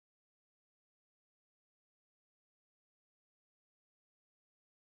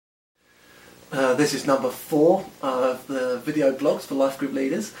This is number 4 of the video blogs for Life Group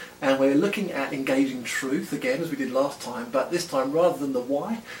Leaders, and we're looking at engaging truth again as we did last time, but this time rather than the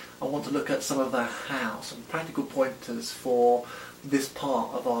why, I want to look at some of the how, some practical pointers for this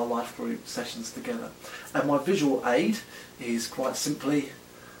part of our Life Group sessions together. And my visual aid is quite simply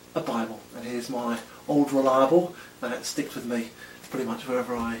a Bible, and here's my old reliable that sticks with me pretty much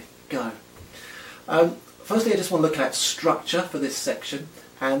wherever I go. Firstly, I just want to look at structure for this section,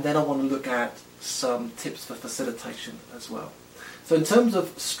 and then I want to look at some tips for facilitation as well. So in terms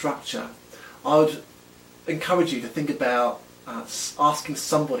of structure, I would encourage you to think about asking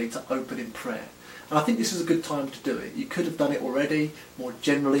somebody to open in prayer. And I think this is a good time to do it. You could have done it already, more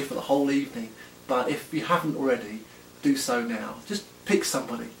generally for the whole evening, but if you haven't already, do so now. Just pick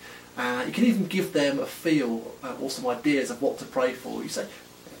somebody. You can even give them a feel or some ideas of what to pray for. You say,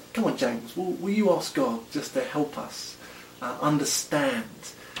 come on James, will you ask God just to help us understand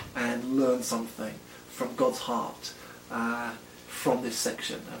and learn something from God's heart from this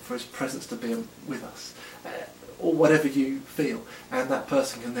section, and for His presence to be with us, or whatever you feel, and that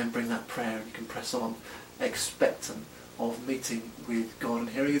person can then bring that prayer and you can press on expectant of meeting with God and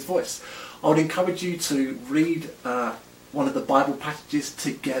hearing His voice. I would encourage you to read one of the Bible passages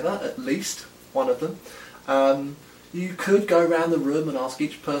together, at least one of them. You could go around the room and ask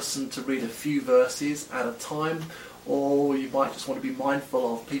each person to read a few verses at a time, or you might just want to be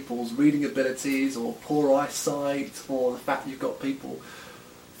mindful of people's reading abilities or poor eyesight, or the fact that you've got people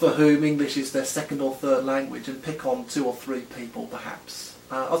for whom English is their second or third language, and pick on 2 or 3 people perhaps.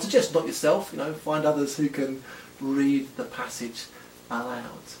 I'll suggest not yourself, find others who can read the passage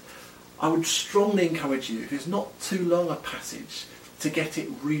aloud. I would strongly encourage you, if it's not too long a passage, to get it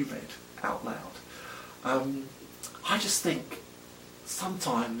reread out loud. I just think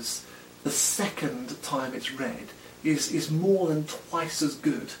sometimes the second time it's read is more than twice as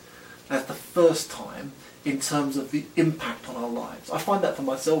good as the first time in terms of the impact on our lives. I find that for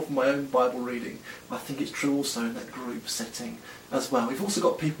myself in my own Bible reading. I think it's true also in that group setting as well. We've also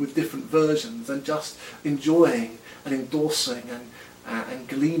got people with different versions, and just enjoying and endorsing and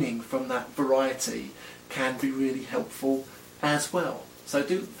gleaning from that variety can be really helpful as well. So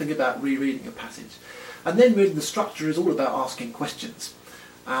do think about rereading a passage. And then reading the structure is all about asking questions.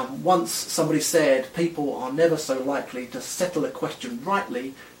 Once somebody said, people are never so likely to settle a question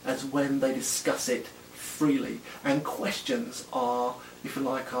rightly as when they discuss it freely. And questions are, if you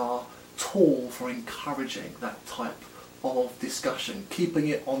like, our tool for encouraging that type of discussion, keeping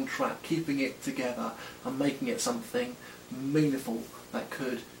it on track, keeping it together, and making it something meaningful that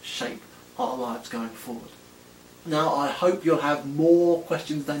could shape our lives going forward. Now, I hope you'll have more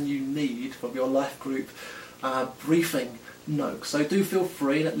questions than you need from your life group briefing notes. So do feel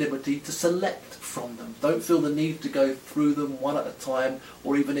free and at liberty to select from them. Don't feel the need to go through them one at a time,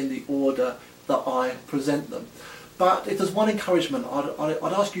 or even in the order that I present them. But if there's one encouragement, I'd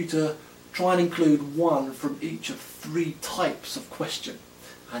ask you to try and include one from each of 3 types of question.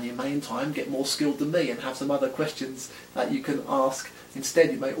 And you may in time get more skilled than me and have some other questions that you can ask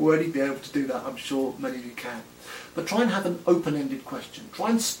instead. You may already be able to do that, I'm sure many of you can. But try and have an open-ended question.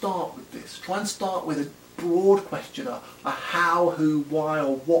 Try and start with this. Try and start with a broad question, a how, who, why,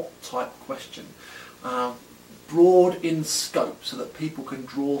 or what type question. Broad in scope, so that people can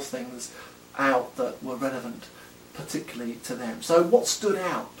draw things out that were relevant particularly to them. So what stood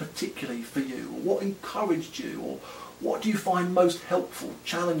out particularly for you? Or what encouraged you? Or what do you find most helpful,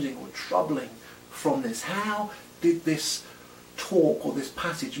 challenging, or troubling from this? How did this talk or this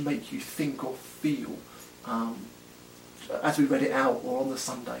passage make you think or feel as we read it out, or on the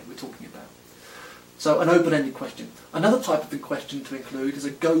Sunday we're talking about? So an open-ended question. Another type of question to include is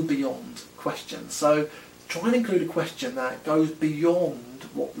a go beyond question. So try and include a question that goes beyond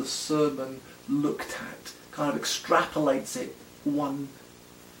what the sermon looked at, kind of extrapolates it one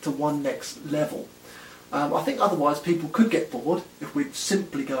next level. I think otherwise people could get bored if we're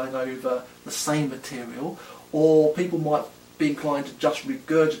simply going over the same material, or people might be inclined to just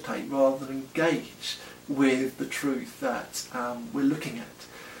regurgitate rather than engage with the truth that we're looking at.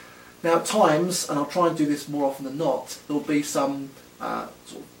 Now at times, and I'll try and do this more often than not, there will be some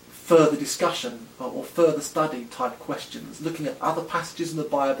sort of further discussion or further study type questions, looking at other passages in the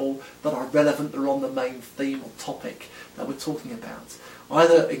Bible that are relevant or on the main theme or topic that we're talking about,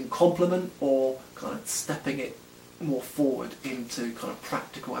 either in complement or kind of stepping it more forward into kind of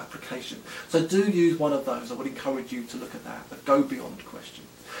practical application. So do use one of those. I would encourage you to look at that, a go beyond question.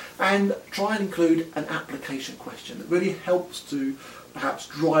 And try and include an application question that really helps to perhaps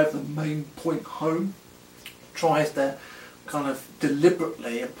drive the main point home, tries to kind of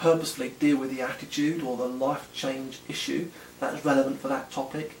deliberately and purposefully deal with the attitude or the life change issue that's relevant for that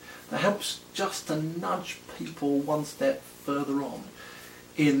topic, that helps just to nudge people one step further on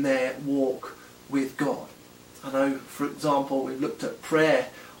in their walk with God. I know, for example, we looked at prayer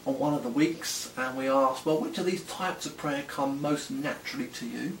on one of the weeks and we asked, well, which of these types of prayer come most naturally to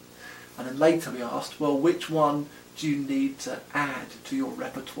you? And then later we asked, well, which one do you need to add to your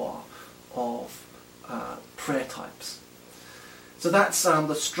repertoire of prayer types? So that's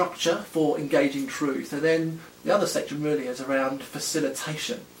the structure for engaging truth. And then the other section really is around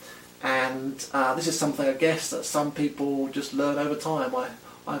facilitation. And this is something, I guess, that some people just learn over time.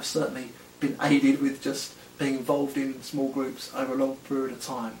 I've certainly been aided with just being involved in small groups over a long period of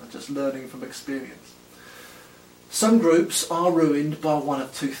time and just learning from experience. Some groups are ruined by one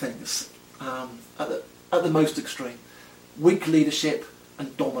of two things at the most extreme: weak leadership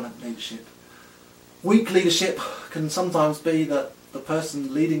and dominant leadership. Weak leadership can sometimes be that the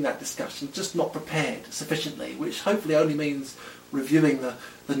person leading that discussion is just not prepared sufficiently, which hopefully only means reviewing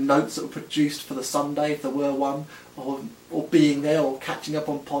the notes that were produced for the Sunday, if there were one, or being there, or catching up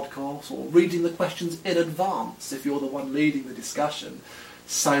on podcasts, or reading the questions in advance if you're the one leading the discussion,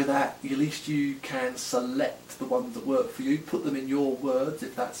 so that at least you can select the ones that work for you, put them in your words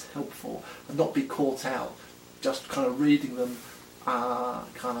if that's helpful, and not be caught out just kind of reading them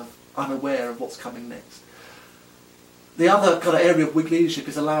kind of unaware of what's coming next. The other kind of area of weak leadership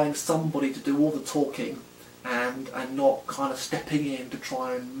is allowing somebody to do all the talking and not kind of stepping in to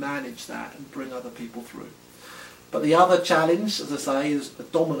try and manage that and bring other people through. But the other challenge, as I say, is a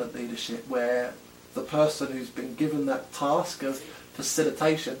dominant leadership, where the person who's been given that task of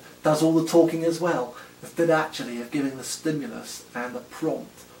facilitation does all the talking as well, instead actually of giving the stimulus and the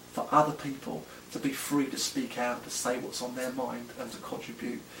prompt for other people to be free to speak out, to say what's on their mind and to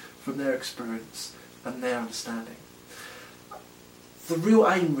contribute from their experience and their understanding. The real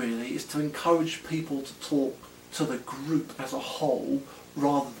aim really is to encourage people to talk to the group as a whole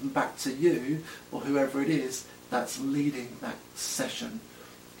rather than back to you or whoever it is that's leading that session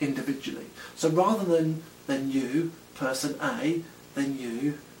individually. So rather than you, person A, then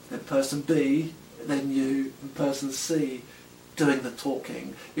you, then person B, then you, and person C doing the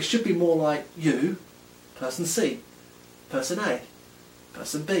talking, it should be more like you, person C, person A,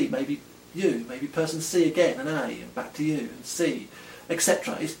 person B, maybe you, maybe person C again, and A, and back to you, and C,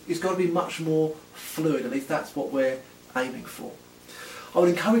 etc. It's got to be much more fluid, at least that's what we're aiming for. I would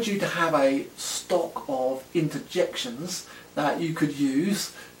encourage you to have a stock of interjections that you could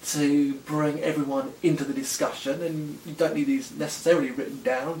use to bring everyone into the discussion, and you don't need these necessarily written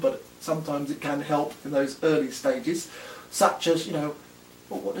down, but sometimes it can help in those early stages, such as, well,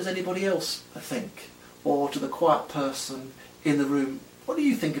 what does anybody else think? Or to the quiet person in the room, what do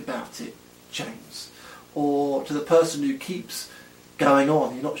you think about it, James? Or to the person who keeps going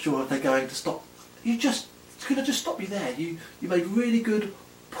on, you're not sure if they're going to stop. Could I just stop you there? You made a really good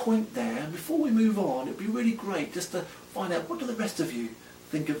point there, and before we move on, it'd be really great just to find out, what do the rest of you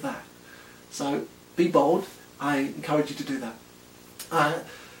think of that? So be bold. I encourage you to do that.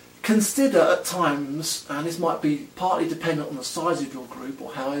 Consider at times, and this might be partly dependent on the size of your group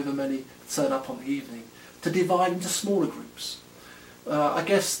or however many turn up on the evening, to divide into smaller groups. I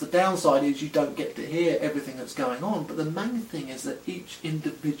guess the downside is you don't get to hear everything that's going on, but the main thing is that each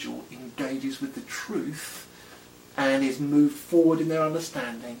individual engages with the truth and is moved forward in their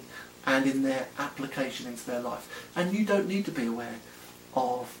understanding and in their application into their life. And you don't need to be aware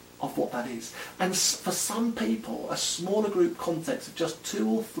of what that is. And for some people, a smaller group context of just 2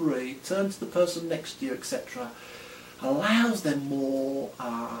 or 3, turn to the person next to you, etc., allows them more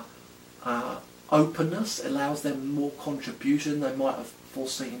openness, allows them more contribution they might have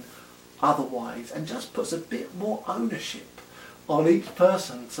foreseen otherwise, and just puts a bit more ownership on each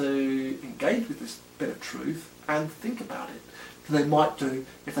person to engage with this bit of truth and think about it than they might do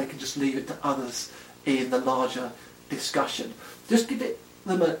if they can just leave it to others in the larger discussion. Just give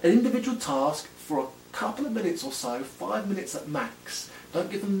them an individual task for a couple of minutes or so, 5 minutes at max. Don't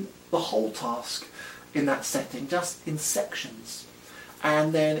give them the whole task in that setting, just in sections.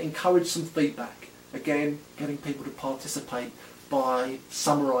 And then encourage some feedback. Again, getting people to participate by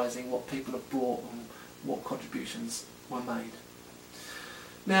summarising what people have brought and what contributions were made.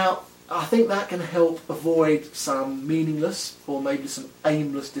 Now, I think that can help avoid some meaningless or maybe some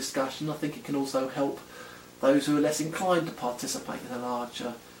aimless discussion. I think it can also help those who are less inclined to participate in a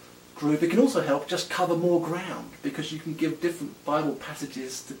larger group. It can also help just cover more ground, because you can give different Bible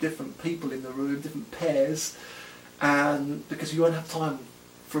passages to different people in the room, different pairs, and because you won't have time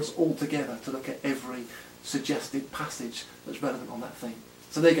for us all together to look at every suggested passage that's relevant on that thing.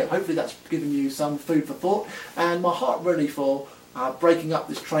 So there you go. Hopefully that's given you some food for thought, and my heart really for breaking up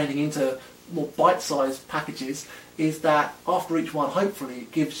this training into more bite-sized packages is that after each one, hopefully,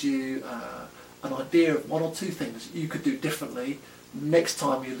 it gives you an idea of one or two things you could do differently next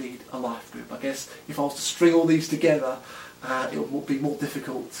time you lead a life group. I guess if I was to string all these together, it would be more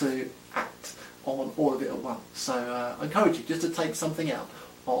difficult to act on all of it at once. So I encourage you just to take something out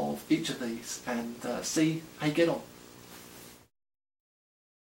of each of these and see how you get on.